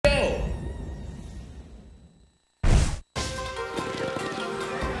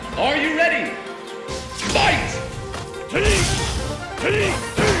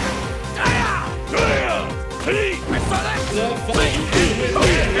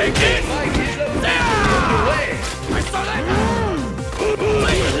Take it! Fight is officially underway! I saw that!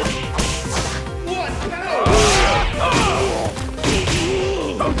 What power!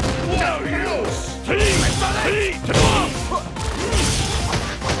 What use! I saw that!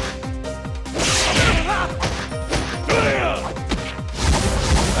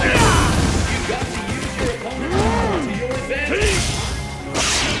 You've got to use your opponent's power to your advantage!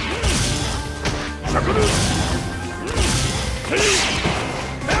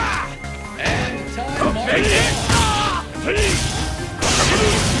 And time marches on!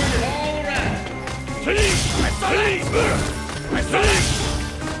 Turn it all around! I saw that! I saw that!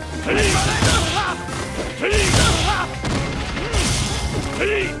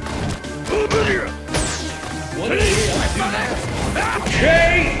 What are we up to next?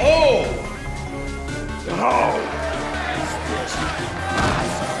 KO!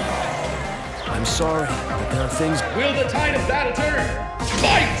 I'm sorry, but there are things. Will the tide of battle turn?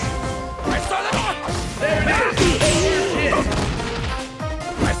 Fight! I saw that! There it is! The first hit!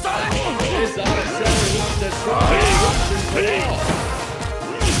 I saw that! This honest seller wants to try Russian brawl.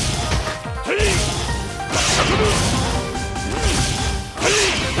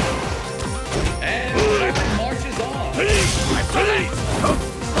 And time marches on. I saw that!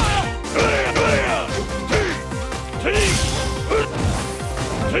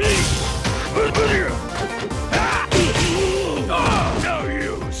 No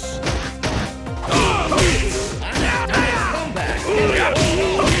use. Comeback!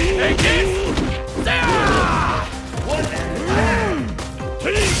 Take it. What an attack!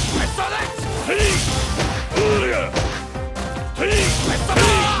 I saw that.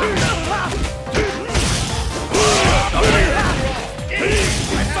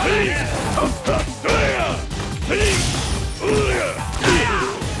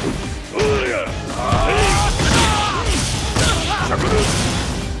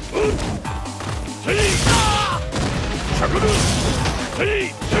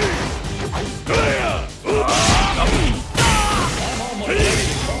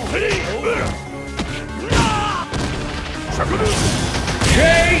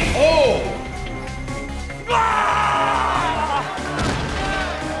 KO!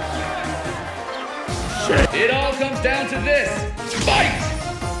 It all comes down to this. Fight!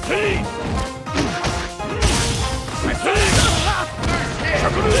 First hit.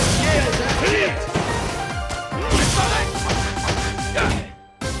 The scales have tipped.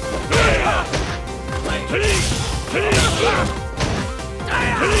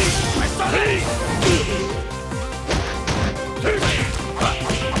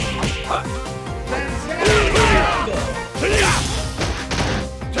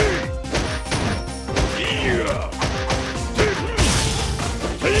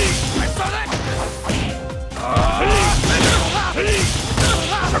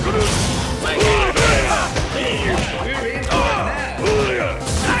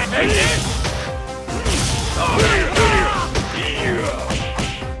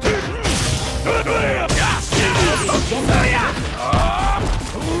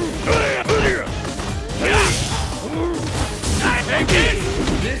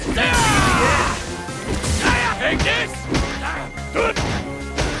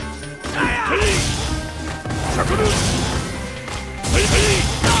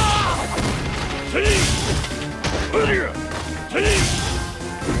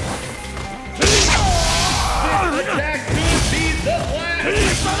 Attack could be the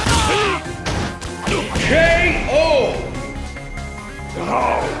last. KO!